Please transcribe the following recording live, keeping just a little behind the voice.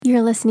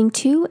You're listening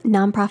to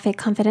Nonprofit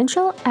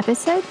Confidential,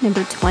 episode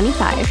number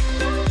 25.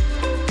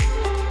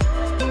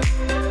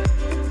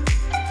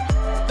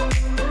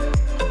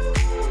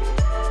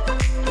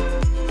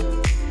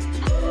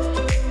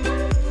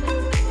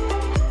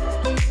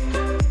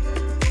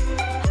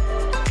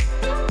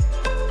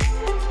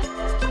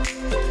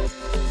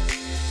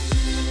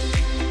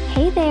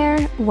 Hey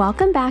there,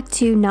 welcome back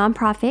to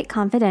Nonprofit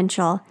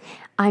Confidential.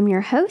 I'm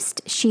your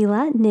host,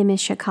 Sheila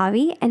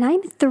Nimishakavi, and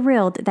I'm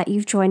thrilled that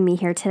you've joined me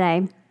here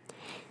today.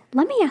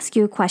 Let me ask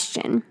you a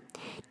question.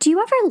 Do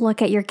you ever look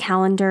at your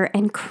calendar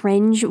and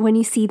cringe when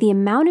you see the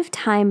amount of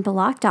time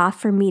blocked off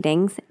for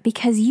meetings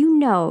because you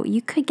know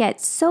you could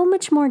get so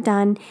much more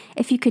done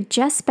if you could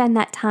just spend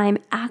that time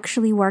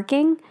actually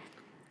working?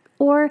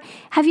 Or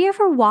have you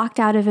ever walked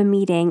out of a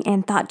meeting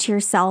and thought to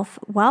yourself,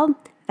 well,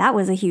 that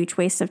was a huge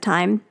waste of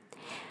time?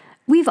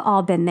 We've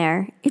all been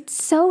there.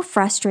 It's so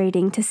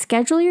frustrating to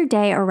schedule your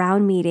day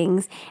around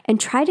meetings and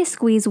try to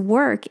squeeze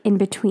work in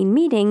between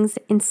meetings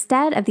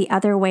instead of the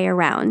other way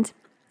around.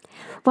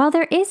 While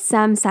there is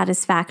some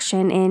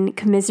satisfaction in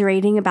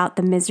commiserating about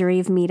the misery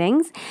of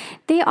meetings,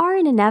 they are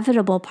an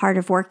inevitable part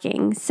of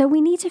working, so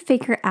we need to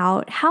figure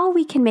out how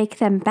we can make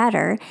them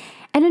better,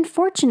 and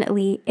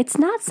unfortunately, it's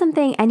not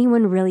something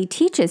anyone really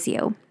teaches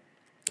you.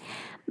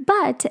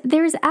 But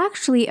there's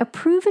actually a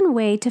proven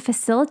way to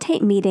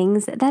facilitate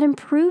meetings that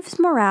improves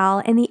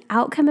morale and the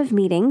outcome of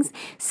meetings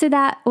so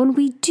that when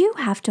we do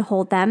have to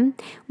hold them,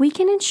 we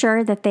can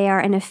ensure that they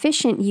are an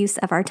efficient use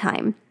of our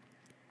time.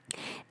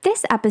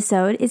 This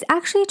episode is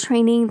actually a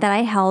training that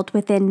I held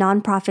within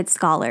Nonprofit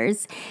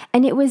Scholars,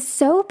 and it was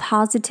so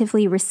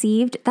positively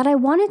received that I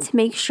wanted to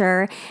make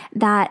sure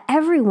that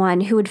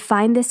everyone who would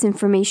find this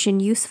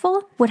information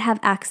useful would have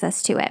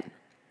access to it.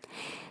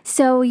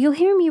 So you'll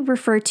hear me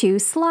refer to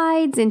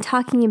slides and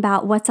talking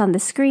about what's on the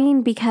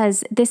screen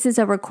because this is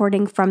a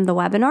recording from the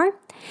webinar.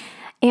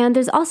 And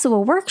there's also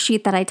a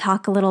worksheet that I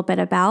talk a little bit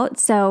about.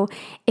 So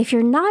if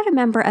you're not a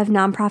member of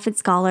Nonprofit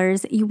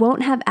Scholars, you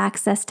won't have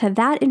access to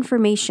that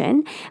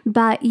information,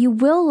 but you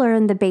will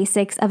learn the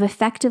basics of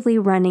effectively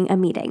running a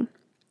meeting.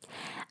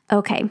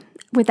 Okay,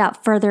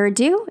 without further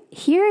ado,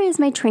 here is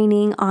my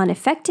training on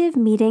effective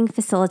meeting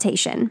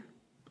facilitation.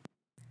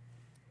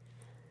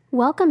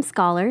 Welcome,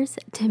 scholars,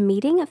 to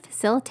Meeting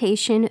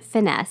Facilitation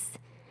Finesse.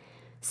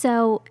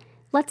 So,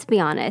 let's be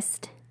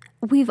honest.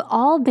 We've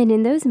all been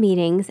in those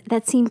meetings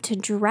that seem to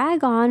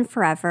drag on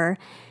forever,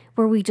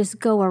 where we just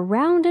go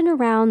around and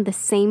around the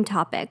same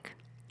topic,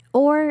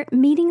 or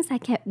meetings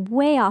that get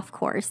way off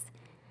course.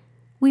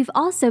 We've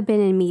also been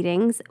in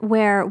meetings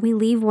where we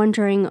leave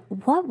wondering,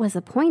 what was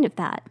the point of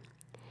that?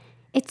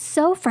 It's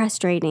so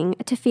frustrating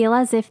to feel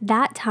as if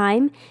that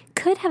time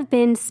could have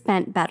been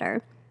spent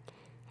better.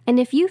 And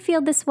if you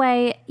feel this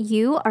way,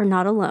 you are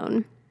not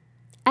alone.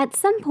 At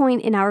some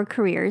point in our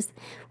careers,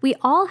 we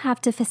all have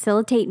to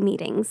facilitate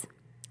meetings,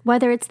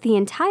 whether it's the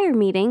entire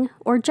meeting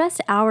or just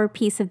our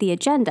piece of the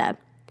agenda.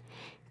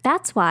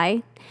 That's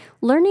why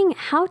learning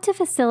how to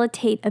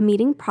facilitate a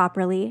meeting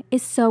properly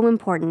is so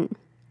important.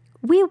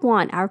 We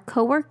want our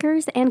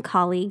coworkers and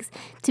colleagues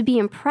to be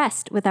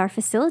impressed with our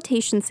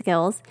facilitation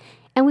skills,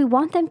 and we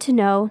want them to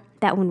know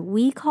that when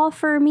we call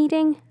for a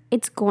meeting,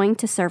 it's going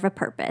to serve a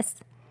purpose.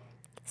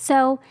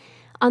 So,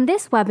 on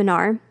this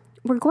webinar,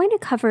 we're going to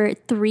cover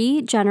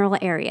 3 general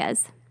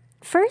areas.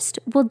 First,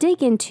 we'll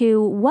dig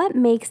into what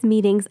makes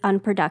meetings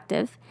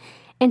unproductive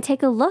and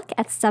take a look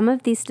at some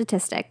of these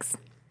statistics.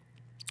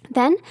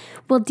 Then,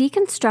 we'll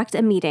deconstruct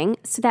a meeting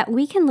so that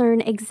we can learn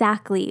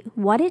exactly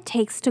what it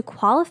takes to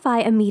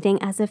qualify a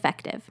meeting as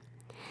effective.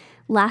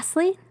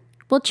 Lastly,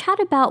 we'll chat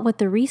about what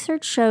the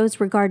research shows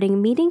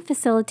regarding meeting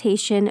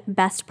facilitation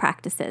best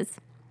practices.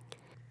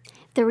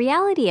 The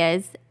reality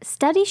is,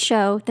 studies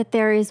show that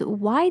there is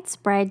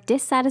widespread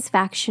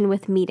dissatisfaction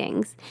with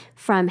meetings,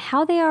 from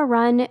how they are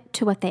run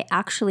to what they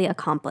actually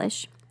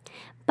accomplish.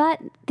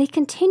 But they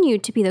continue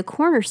to be the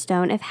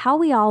cornerstone of how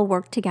we all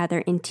work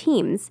together in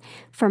teams,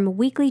 from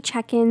weekly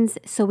check-ins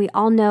so we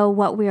all know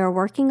what we are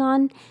working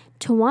on,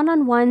 to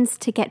one-on-ones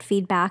to get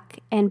feedback,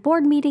 and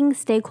board meetings,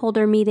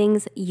 stakeholder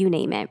meetings, you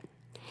name it.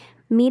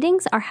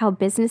 Meetings are how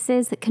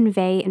businesses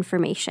convey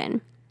information.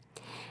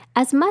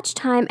 As much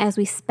time as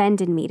we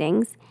spend in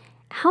meetings,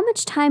 how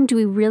much time do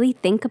we really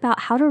think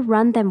about how to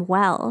run them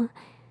well?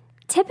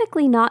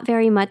 Typically, not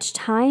very much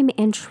time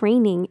and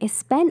training is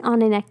spent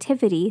on an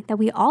activity that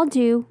we all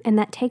do and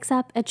that takes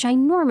up a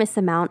ginormous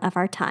amount of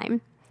our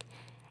time.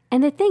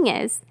 And the thing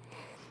is,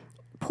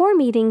 poor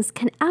meetings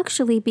can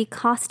actually be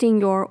costing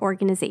your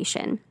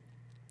organization.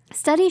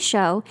 Studies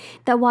show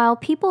that while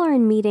people are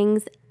in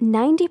meetings,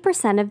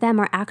 90% of them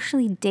are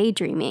actually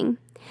daydreaming.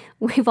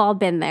 We've all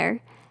been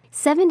there.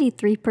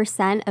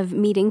 73% of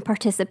meeting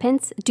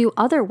participants do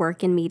other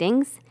work in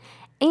meetings,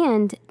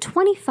 and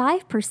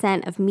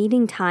 25% of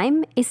meeting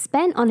time is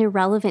spent on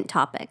irrelevant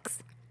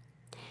topics.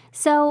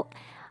 So,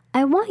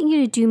 I want you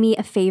to do me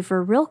a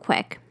favor real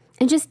quick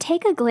and just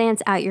take a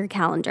glance at your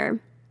calendar.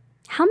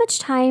 How much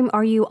time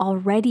are you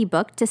already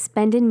booked to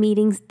spend in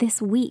meetings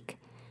this week?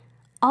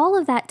 All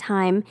of that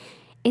time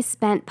is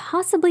spent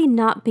possibly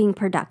not being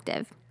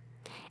productive.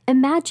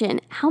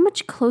 Imagine how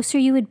much closer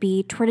you would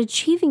be toward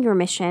achieving your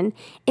mission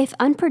if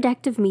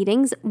unproductive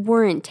meetings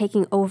weren't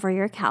taking over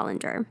your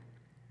calendar.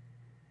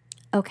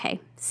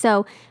 Okay,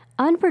 so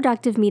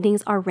unproductive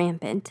meetings are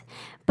rampant,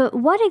 but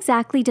what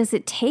exactly does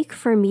it take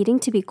for a meeting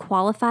to be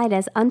qualified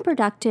as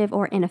unproductive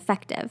or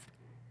ineffective?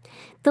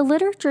 The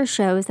literature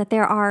shows that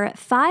there are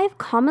 5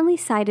 commonly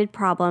cited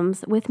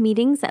problems with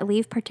meetings that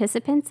leave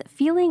participants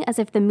feeling as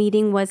if the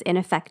meeting was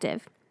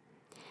ineffective.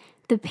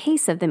 The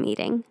pace of the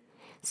meeting.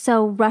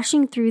 So,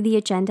 rushing through the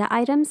agenda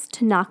items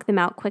to knock them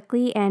out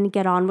quickly and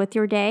get on with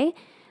your day,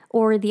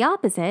 or the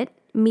opposite,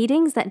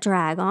 meetings that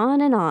drag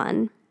on and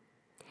on.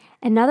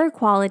 Another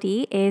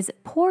quality is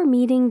poor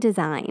meeting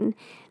design.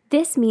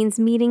 This means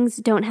meetings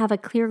don't have a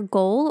clear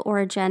goal or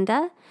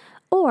agenda,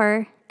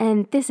 or,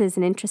 and this is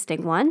an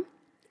interesting one,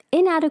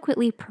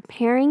 inadequately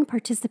preparing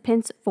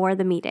participants for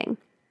the meeting.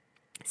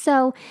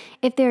 So,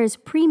 if there's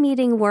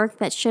pre-meeting work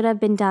that should have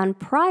been done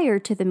prior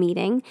to the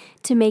meeting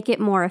to make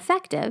it more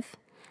effective,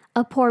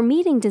 a poor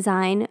meeting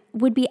design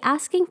would be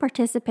asking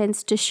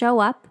participants to show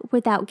up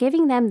without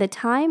giving them the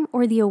time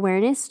or the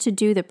awareness to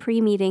do the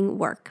pre-meeting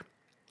work.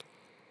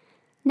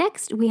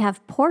 Next, we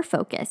have poor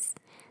focus.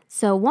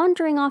 So,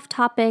 wandering off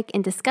topic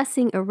and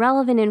discussing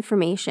irrelevant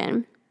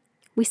information.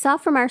 We saw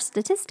from our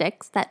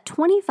statistics that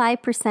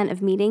 25%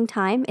 of meeting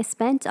time is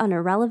spent on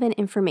irrelevant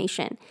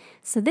information.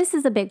 So, this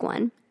is a big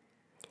one.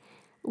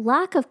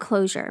 Lack of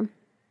closure.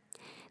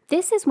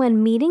 This is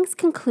when meetings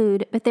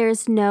conclude, but there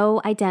is no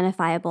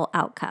identifiable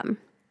outcome.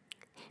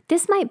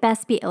 This might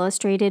best be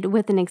illustrated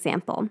with an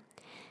example.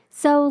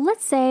 So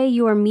let's say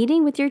you are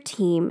meeting with your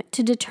team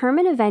to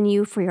determine a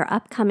venue for your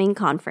upcoming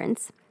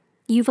conference.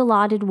 You've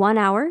allotted 1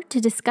 hour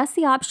to discuss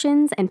the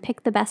options and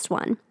pick the best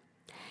one.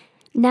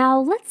 Now,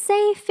 let's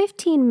say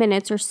 15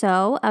 minutes or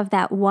so of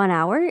that 1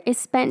 hour is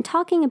spent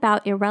talking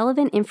about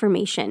irrelevant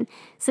information,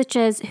 such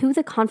as who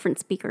the conference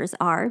speakers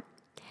are.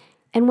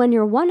 And when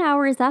your 1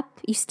 hour is up,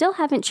 you still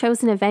haven't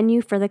chosen a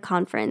venue for the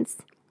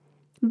conference.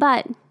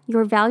 But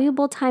your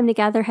valuable time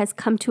together has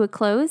come to a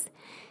close,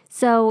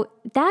 so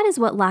that is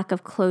what lack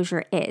of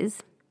closure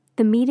is.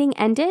 The meeting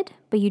ended,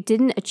 but you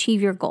didn't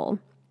achieve your goal.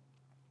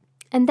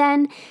 And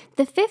then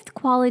the 5th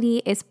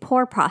quality is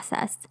poor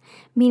process,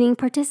 meaning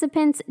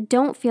participants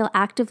don't feel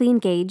actively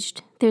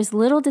engaged, there's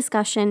little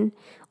discussion,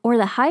 or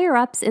the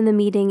higher-ups in the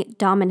meeting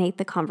dominate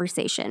the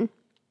conversation.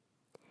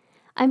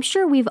 I'm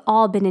sure we've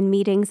all been in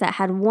meetings that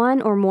had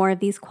one or more of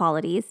these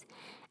qualities,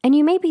 and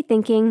you may be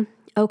thinking,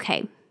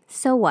 okay,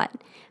 so what?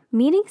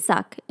 Meetings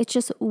suck, it's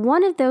just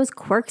one of those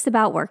quirks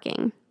about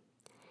working.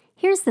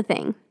 Here's the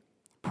thing.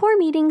 Poor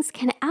meetings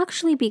can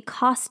actually be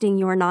costing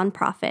your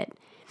nonprofit.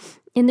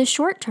 In the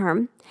short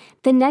term,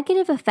 the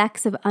negative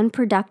effects of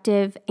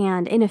unproductive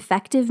and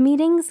ineffective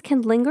meetings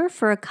can linger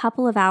for a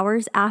couple of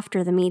hours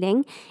after the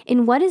meeting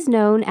in what is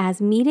known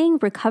as meeting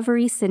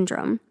recovery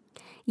syndrome.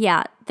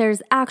 Yeah,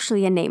 there's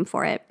actually a name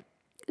for it.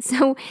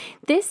 So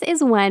this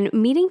is when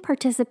meeting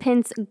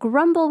participants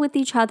grumble with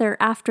each other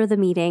after the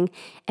meeting,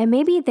 and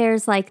maybe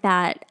there's like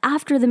that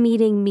after the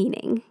meeting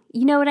meaning.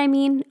 You know what I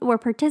mean? Where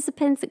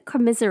participants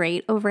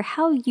commiserate over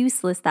how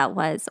useless that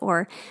was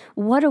or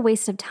what a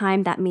waste of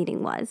time that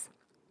meeting was.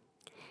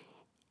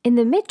 In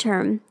the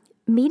midterm,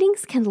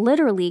 meetings can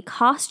literally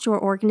cost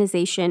your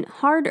organization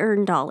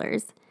hard-earned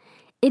dollars.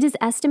 It is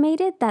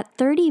estimated that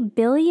 $30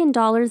 billion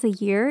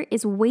a year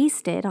is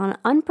wasted on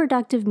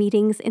unproductive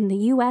meetings in the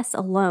U.S.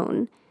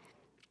 alone.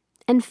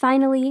 And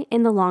finally,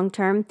 in the long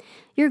term,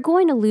 you're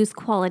going to lose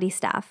quality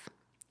staff.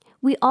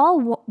 We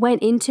all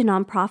went into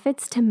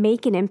nonprofits to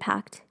make an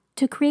impact,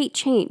 to create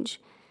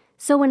change.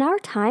 So when our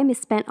time is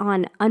spent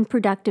on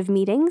unproductive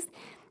meetings,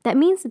 that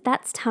means that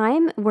that's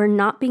time we're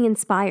not being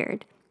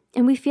inspired,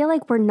 and we feel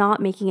like we're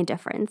not making a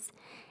difference.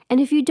 And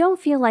if you don't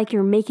feel like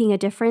you're making a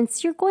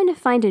difference, you're going to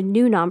find a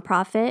new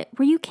nonprofit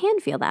where you can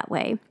feel that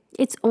way.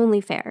 It's only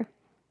fair.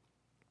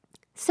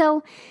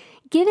 So,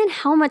 given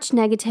how much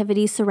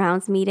negativity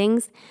surrounds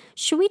meetings,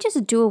 should we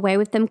just do away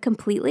with them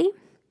completely?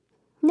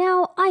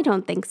 Now, I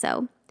don't think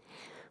so.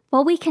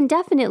 While we can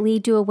definitely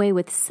do away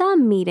with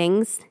some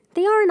meetings,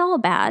 they aren't all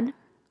bad.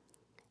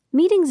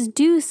 Meetings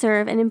do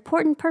serve an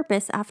important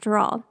purpose after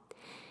all.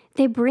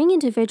 They bring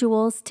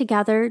individuals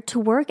together to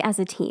work as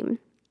a team.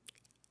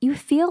 You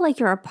feel like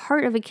you're a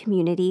part of a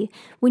community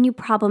when you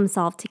problem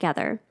solve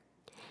together.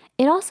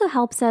 It also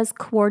helps us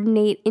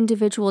coordinate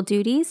individual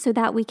duties so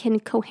that we can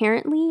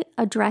coherently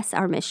address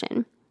our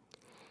mission.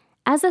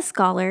 As a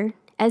scholar,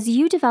 as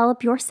you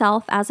develop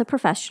yourself as a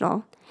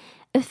professional,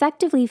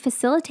 effectively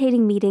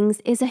facilitating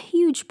meetings is a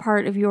huge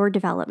part of your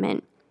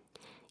development.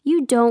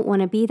 You don't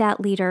want to be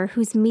that leader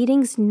whose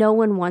meetings no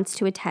one wants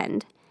to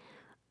attend.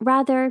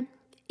 Rather,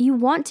 you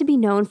want to be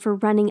known for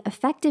running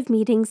effective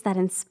meetings that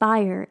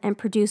inspire and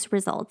produce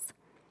results.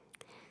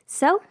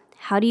 So,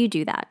 how do you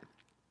do that?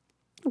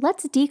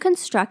 Let's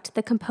deconstruct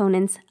the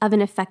components of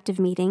an effective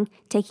meeting,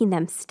 taking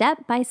them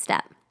step by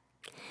step.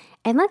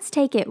 And let's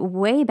take it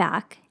way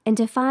back and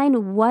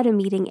define what a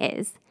meeting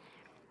is.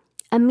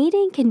 A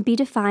meeting can be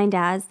defined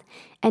as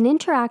an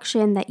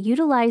interaction that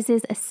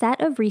utilizes a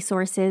set of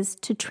resources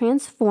to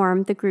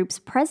transform the group's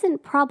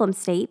present problem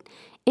state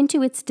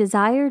into its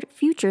desired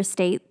future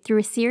state through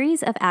a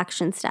series of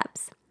action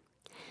steps.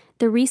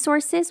 The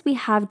resources we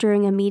have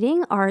during a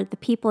meeting are the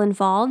people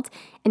involved,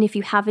 and if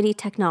you have any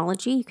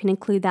technology, you can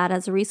include that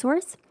as a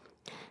resource.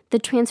 The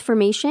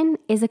transformation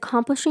is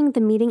accomplishing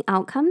the meeting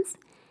outcomes,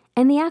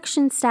 and the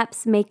action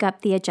steps make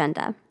up the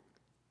agenda.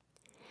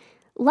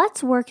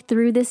 Let's work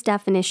through this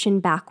definition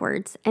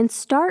backwards and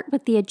start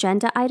with the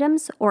agenda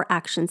items or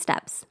action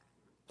steps.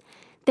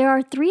 There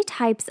are 3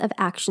 types of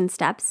action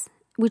steps,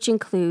 which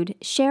include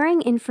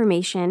sharing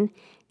information,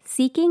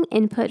 seeking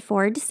input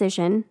for a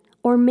decision,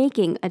 or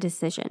making a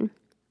decision.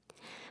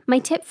 My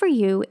tip for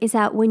you is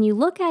that when you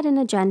look at an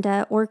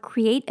agenda or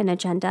create an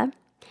agenda,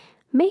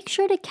 make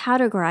sure to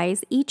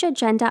categorize each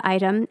agenda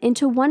item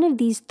into one of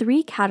these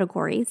 3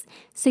 categories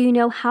so you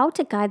know how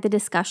to guide the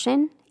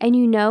discussion and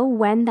you know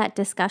when that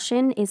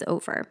discussion is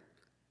over.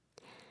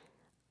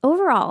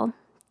 Overall,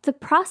 the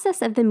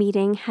process of the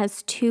meeting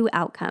has 2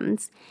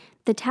 outcomes,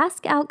 the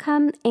task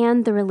outcome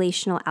and the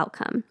relational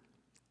outcome.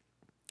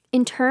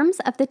 In terms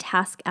of the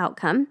task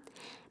outcome,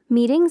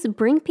 meetings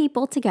bring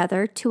people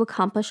together to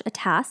accomplish a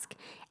task,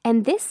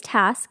 and this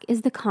task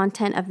is the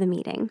content of the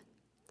meeting.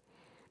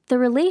 The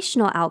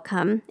relational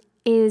outcome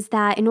is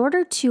that in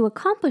order to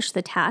accomplish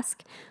the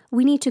task,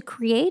 we need to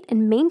create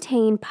and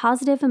maintain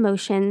positive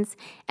emotions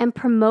and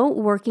promote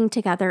working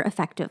together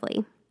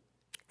effectively.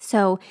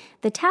 So,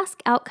 the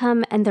task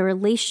outcome and the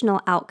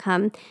relational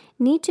outcome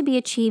need to be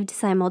achieved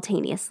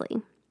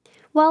simultaneously.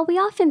 While we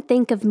often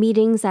think of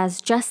meetings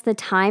as just the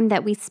time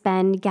that we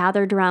spend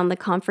gathered around the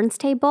conference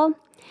table,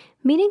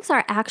 meetings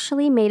are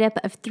actually made up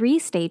of 3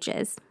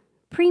 stages: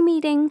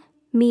 pre-meeting,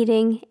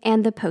 meeting,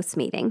 and the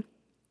post-meeting.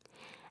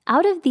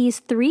 Out of these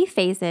 3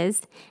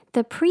 phases,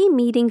 the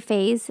pre-meeting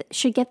phase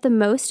should get the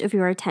most of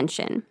your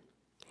attention.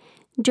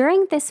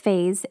 During this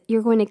phase,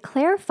 you're going to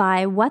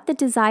clarify what the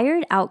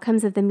desired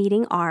outcomes of the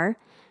meeting are,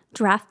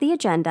 draft the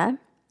agenda,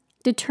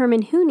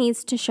 determine who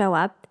needs to show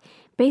up.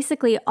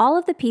 Basically, all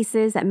of the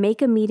pieces that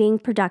make a meeting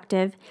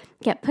productive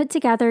get put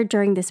together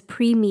during this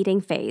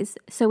pre-meeting phase,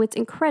 so it's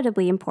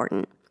incredibly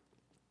important.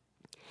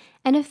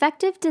 An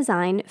effective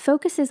design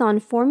focuses on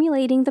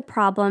formulating the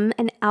problem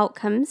and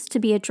outcomes to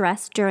be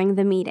addressed during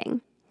the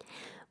meeting.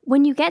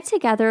 When you get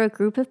together a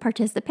group of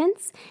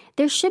participants,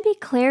 there should be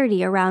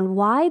clarity around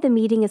why the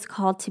meeting is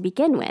called to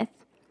begin with.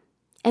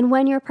 And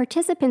when your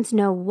participants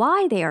know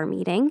why they are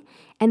meeting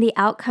and the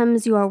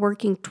outcomes you are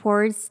working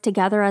towards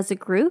together as a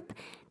group,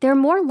 they're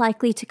more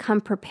likely to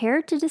come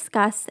prepared to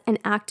discuss and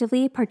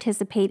actively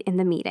participate in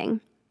the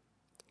meeting.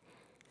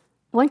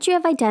 Once you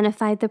have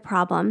identified the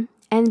problem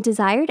and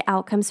desired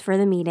outcomes for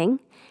the meeting,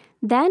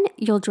 then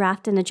you'll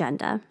draft an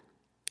agenda.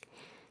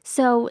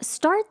 So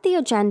start the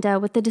agenda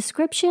with the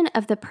description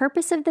of the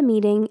purpose of the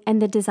meeting and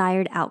the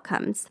desired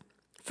outcomes.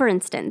 For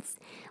instance,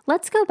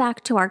 let's go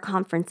back to our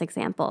conference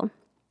example.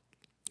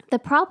 The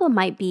problem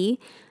might be,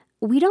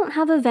 we don't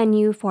have a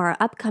venue for our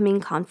upcoming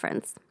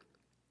conference.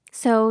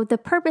 So the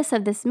purpose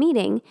of this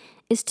meeting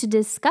is to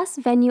discuss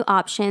venue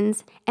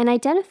options and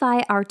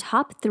identify our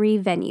top 3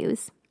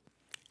 venues.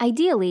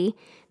 Ideally,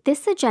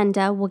 this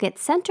agenda will get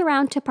sent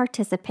around to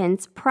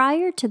participants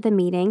prior to the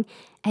meeting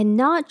and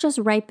not just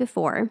right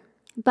before,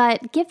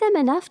 but give them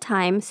enough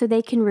time so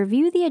they can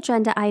review the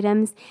agenda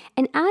items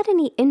and add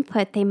any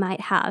input they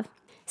might have.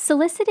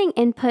 Soliciting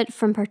input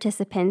from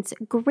participants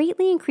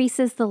greatly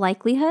increases the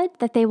likelihood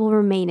that they will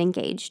remain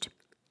engaged.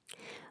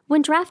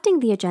 When drafting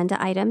the agenda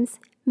items,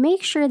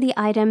 make sure the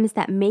items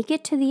that make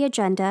it to the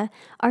agenda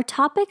are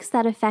topics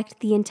that affect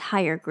the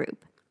entire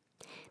group.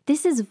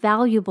 This is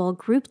valuable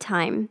group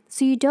time,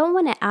 so you don't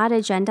want to add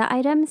agenda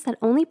items that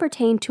only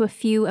pertain to a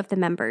few of the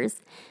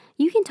members.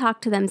 You can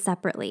talk to them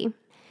separately.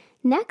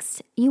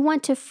 Next, you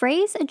want to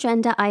phrase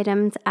agenda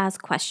items as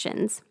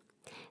questions.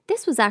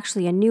 This was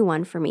actually a new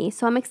one for me,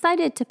 so I'm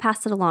excited to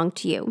pass it along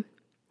to you.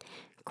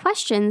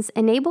 Questions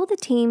enable the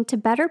team to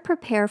better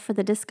prepare for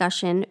the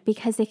discussion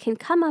because they can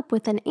come up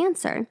with an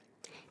answer.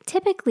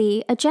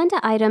 Typically, agenda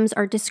items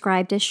are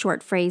described as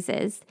short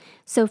phrases.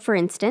 So, for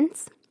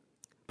instance,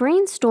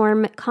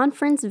 brainstorm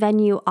conference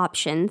venue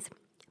options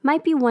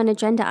might be one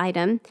agenda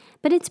item,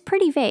 but it's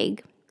pretty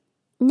vague.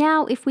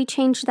 Now, if we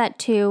change that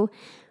to,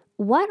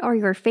 what are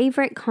your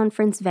favorite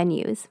conference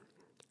venues?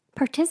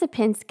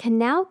 Participants can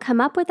now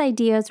come up with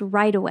ideas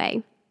right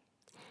away.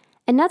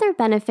 Another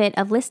benefit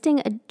of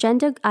listing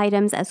agenda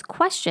items as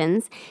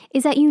questions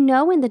is that you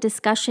know when the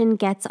discussion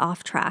gets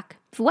off track.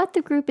 If what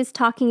the group is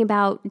talking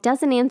about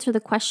doesn't answer the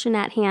question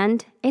at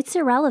hand, it's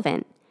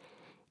irrelevant.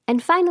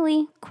 And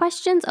finally,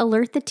 questions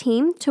alert the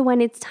team to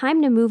when it's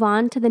time to move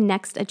on to the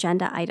next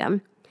agenda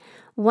item.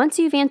 Once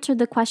you've answered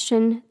the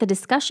question, the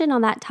discussion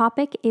on that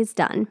topic is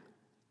done.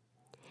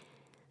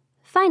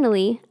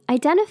 Finally,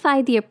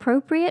 identify the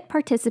appropriate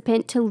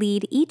participant to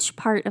lead each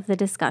part of the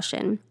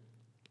discussion.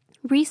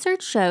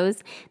 Research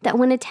shows that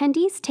when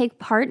attendees take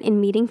part in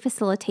meeting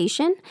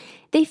facilitation,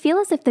 they feel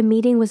as if the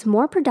meeting was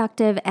more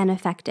productive and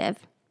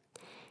effective.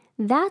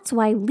 That's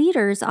why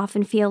leaders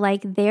often feel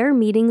like their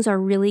meetings are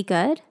really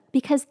good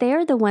because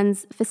they're the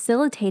ones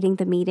facilitating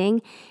the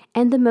meeting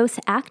and the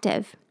most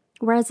active,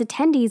 whereas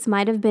attendees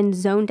might have been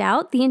zoned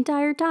out the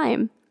entire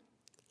time.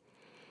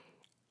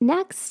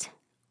 Next,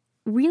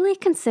 really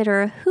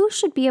consider who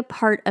should be a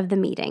part of the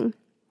meeting.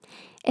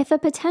 If a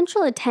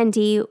potential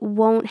attendee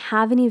won't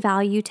have any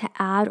value to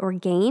add or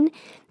gain,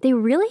 they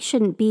really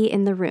shouldn't be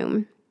in the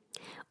room.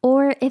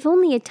 Or if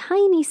only a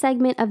tiny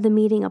segment of the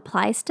meeting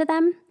applies to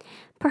them,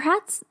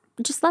 perhaps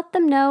just let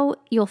them know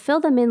you'll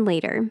fill them in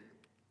later.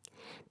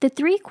 The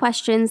 3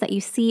 questions that you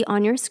see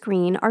on your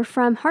screen are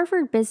from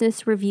Harvard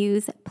Business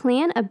Review's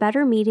Plan a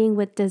Better Meeting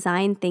with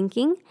Design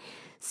Thinking.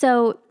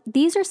 So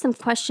these are some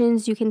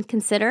questions you can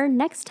consider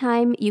next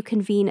time you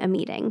convene a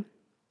meeting.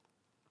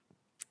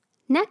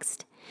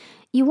 Next,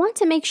 you want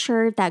to make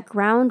sure that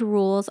ground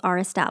rules are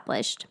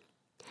established.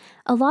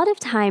 A lot of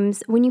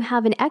times when you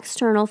have an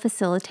external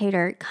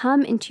facilitator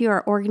come into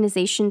your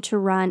organization to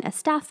run a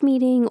staff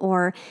meeting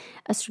or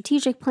a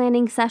strategic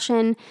planning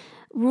session,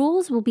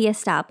 rules will be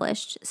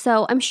established,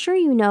 so I'm sure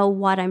you know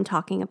what I'm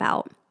talking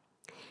about.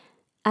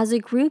 As a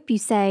group, you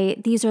say,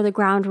 these are the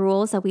ground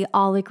rules that we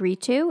all agree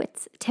to.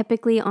 It's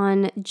typically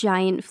on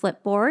giant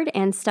flipboard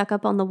and stuck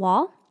up on the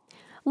wall.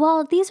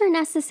 Well, these are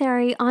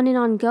necessary on an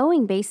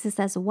ongoing basis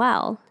as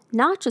well,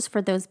 not just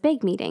for those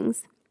big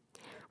meetings.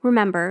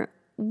 Remember,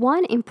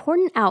 one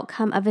important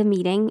outcome of a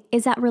meeting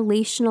is that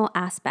relational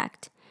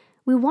aspect.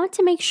 We want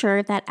to make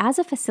sure that as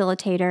a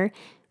facilitator,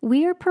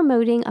 we are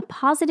promoting a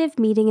positive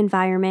meeting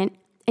environment,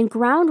 and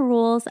ground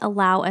rules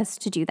allow us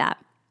to do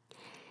that.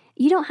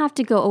 You don't have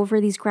to go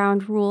over these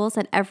ground rules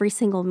at every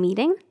single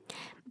meeting,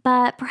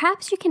 but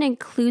perhaps you can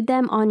include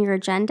them on your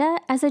agenda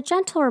as a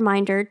gentle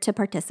reminder to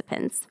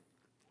participants.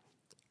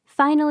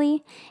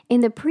 Finally,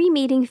 in the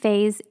pre-meeting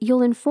phase,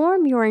 you'll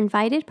inform your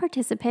invited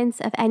participants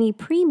of any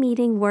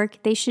pre-meeting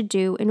work they should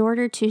do in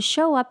order to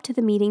show up to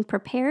the meeting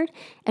prepared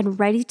and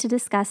ready to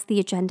discuss the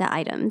agenda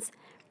items.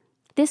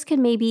 This could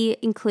maybe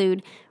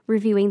include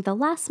reviewing the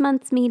last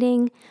month's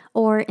meeting,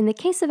 or in the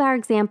case of our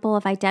example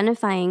of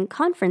identifying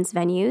conference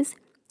venues,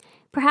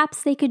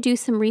 perhaps they could do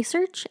some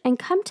research and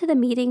come to the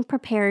meeting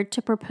prepared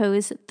to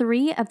propose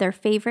 3 of their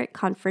favorite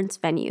conference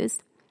venues.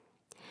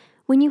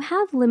 When you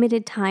have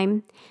limited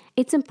time,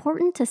 it's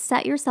important to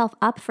set yourself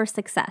up for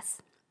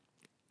success.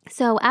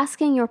 So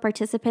asking your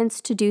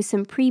participants to do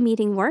some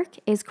pre-meeting work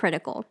is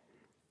critical.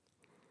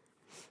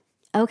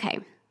 Okay,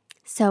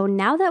 so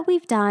now that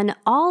we've done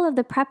all of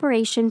the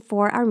preparation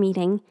for our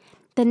meeting,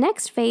 the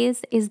next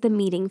phase is the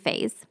meeting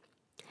phase.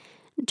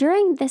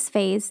 During this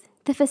phase,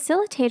 the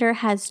facilitator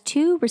has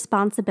 2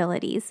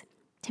 responsibilities: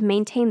 to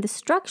maintain the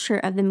structure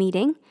of the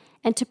meeting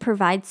and to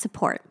provide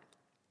support.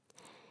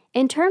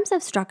 In terms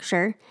of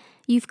structure,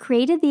 you've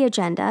created the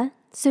agenda,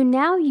 so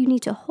now you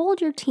need to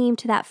hold your team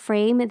to that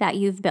frame that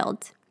you've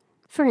built.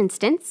 For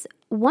instance,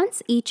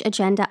 once each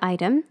agenda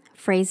item,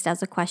 phrased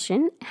as a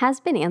question, has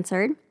been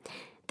answered,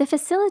 the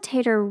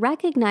facilitator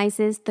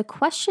recognizes the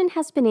question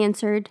has been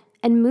answered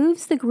and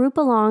moves the group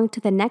along to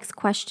the next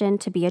question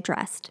to be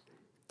addressed.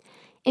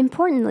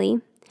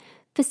 Importantly,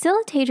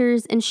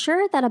 facilitators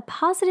ensure that a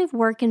positive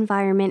work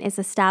environment is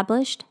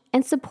established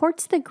and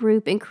supports the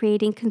group in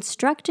creating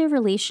constructive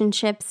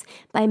relationships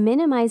by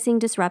minimizing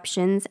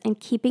disruptions and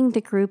keeping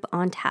the group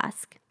on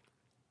task.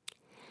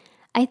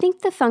 I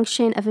think the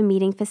function of a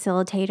meeting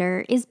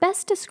facilitator is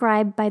best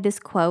described by this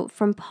quote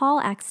from Paul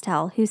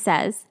Axtell, who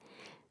says,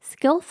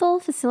 "Skillful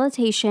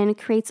facilitation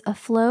creates a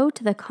flow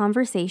to the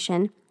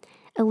conversation,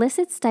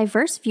 elicits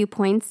diverse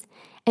viewpoints,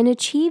 and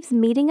achieves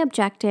meeting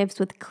objectives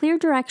with clear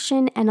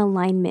direction and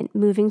alignment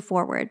moving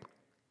forward."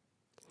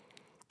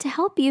 To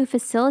help you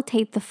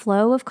facilitate the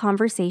flow of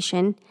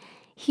conversation,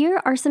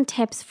 here are some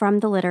tips from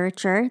the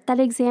literature that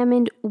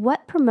examined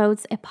what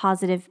promotes a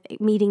positive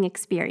meeting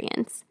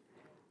experience.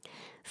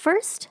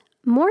 First,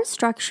 more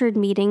structured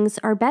meetings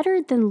are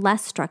better than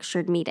less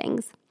structured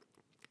meetings.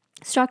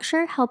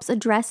 Structure helps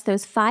address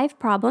those 5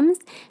 problems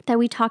that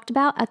we talked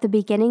about at the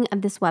beginning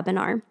of this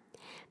webinar: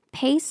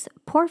 pace,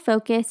 poor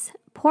focus,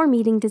 poor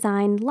meeting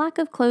design, lack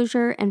of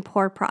closure, and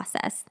poor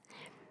process.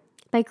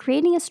 By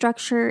creating a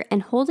structure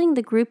and holding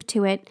the group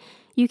to it,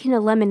 you can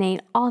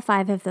eliminate all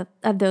 5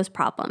 of those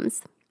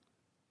problems.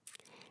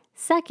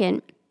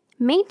 Second,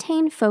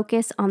 maintain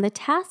focus on the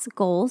task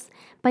goals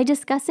by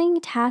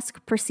discussing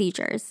task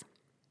procedures.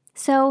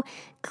 So,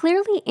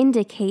 clearly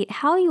indicate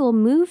how you will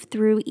move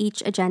through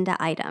each agenda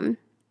item.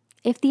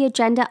 If the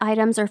agenda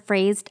items are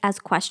phrased as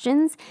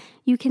questions,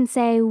 you can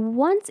say,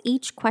 once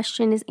each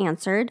question is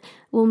answered,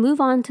 we'll move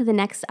on to the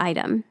next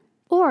item.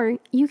 Or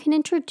you can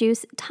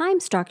introduce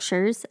time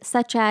structures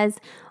such as,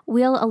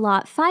 we'll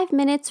allot 5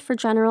 minutes for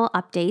general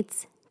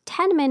updates,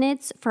 10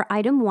 minutes for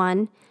item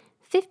 1,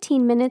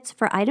 15 minutes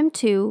for item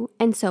 2,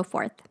 and so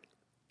forth.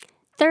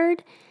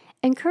 Third,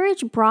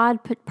 encourage broad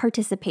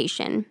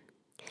participation.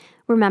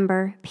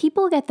 Remember,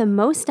 people get the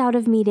most out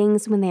of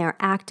meetings when they are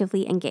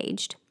actively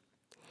engaged.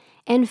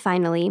 And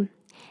finally,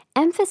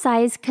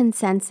 emphasize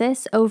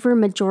consensus over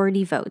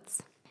majority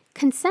votes.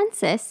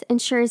 Consensus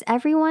ensures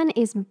everyone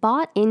is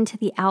bought into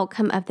the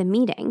outcome of the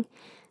meeting.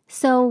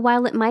 So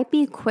while it might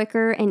be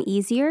quicker and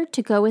easier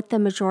to go with the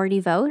majority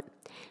vote,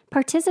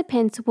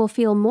 participants will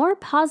feel more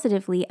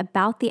positively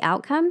about the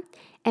outcome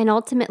and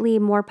ultimately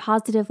more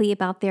positively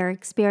about their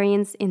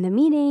experience in the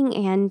meeting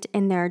and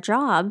in their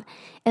job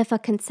if a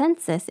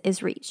consensus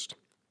is reached.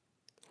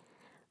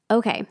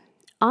 Okay,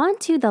 on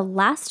to the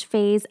last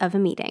phase of a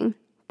meeting,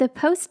 the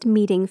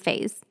post-meeting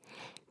phase.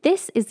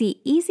 This is the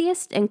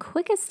easiest and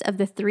quickest of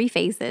the 3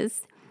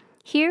 phases.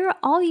 Here,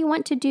 all you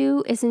want to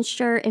do is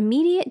ensure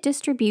immediate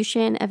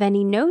distribution of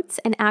any notes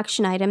and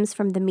action items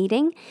from the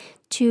meeting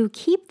to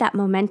keep that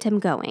momentum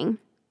going.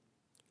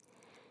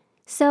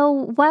 So,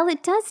 while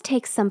it does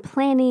take some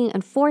planning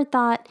and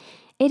forethought,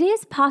 it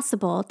is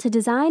possible to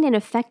design an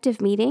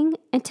effective meeting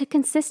and to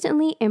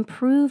consistently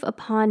improve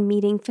upon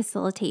meeting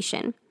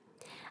facilitation.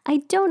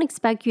 I don't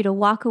expect you to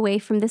walk away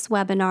from this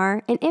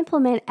webinar and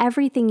implement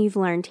everything you've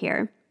learned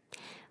here.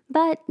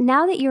 But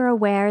now that you're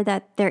aware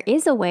that there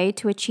is a way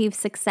to achieve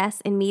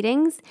success in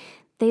meetings,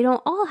 they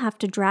don't all have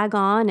to drag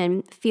on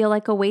and feel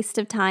like a waste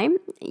of time.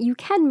 You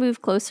can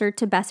move closer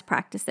to best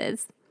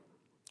practices.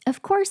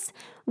 Of course,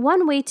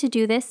 one way to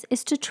do this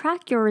is to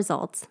track your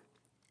results.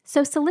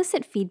 So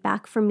solicit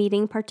feedback from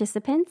meeting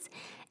participants,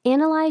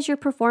 analyze your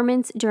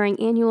performance during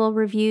annual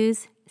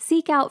reviews,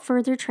 seek out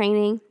further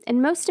training,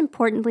 and most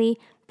importantly,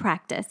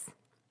 practice.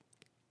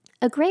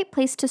 A great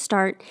place to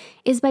start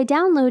is by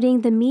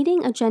downloading the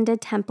meeting agenda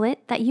template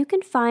that you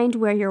can find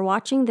where you're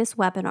watching this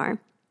webinar.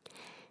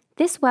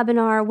 This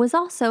webinar was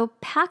also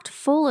packed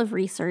full of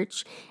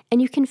research,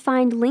 and you can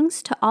find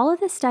links to all of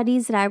the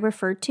studies that I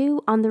referred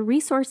to on the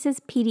resources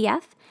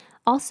PDF,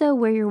 also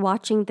where you're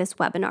watching this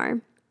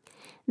webinar.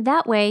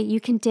 That way,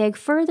 you can dig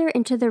further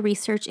into the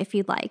research if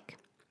you'd like.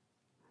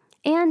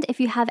 And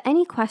if you have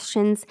any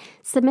questions,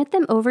 submit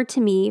them over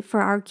to me for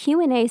our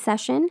Q&A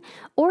session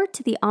or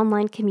to the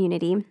online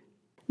community.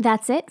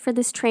 That's it for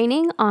this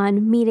training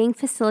on meeting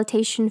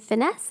facilitation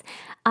finesse.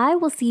 I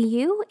will see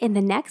you in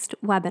the next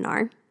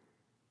webinar.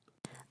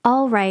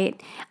 All right,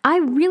 I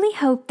really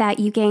hope that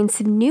you gained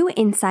some new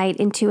insight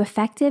into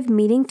effective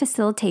meeting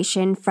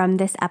facilitation from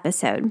this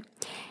episode.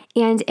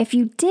 And if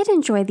you did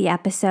enjoy the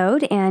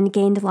episode and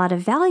gained a lot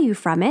of value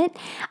from it,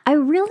 I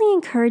really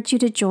encourage you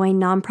to join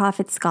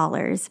Nonprofit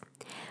Scholars.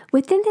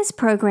 Within this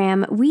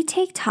program, we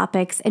take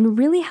topics and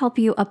really help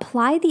you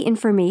apply the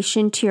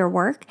information to your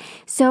work,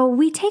 so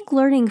we take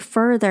learning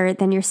further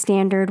than your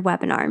standard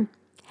webinar.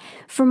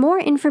 For more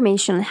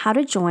information on how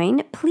to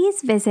join,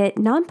 please visit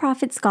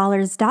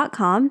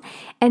nonprofitscholars.com,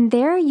 and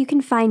there you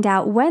can find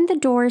out when the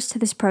doors to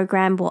this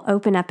program will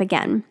open up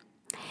again.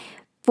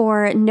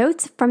 For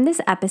notes from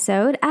this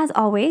episode, as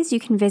always, you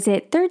can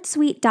visit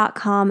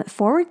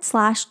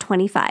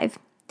thirdsuite.com/25.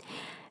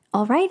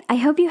 All right, I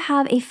hope you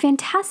have a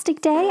fantastic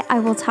day. I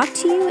will talk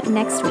to you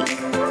next week.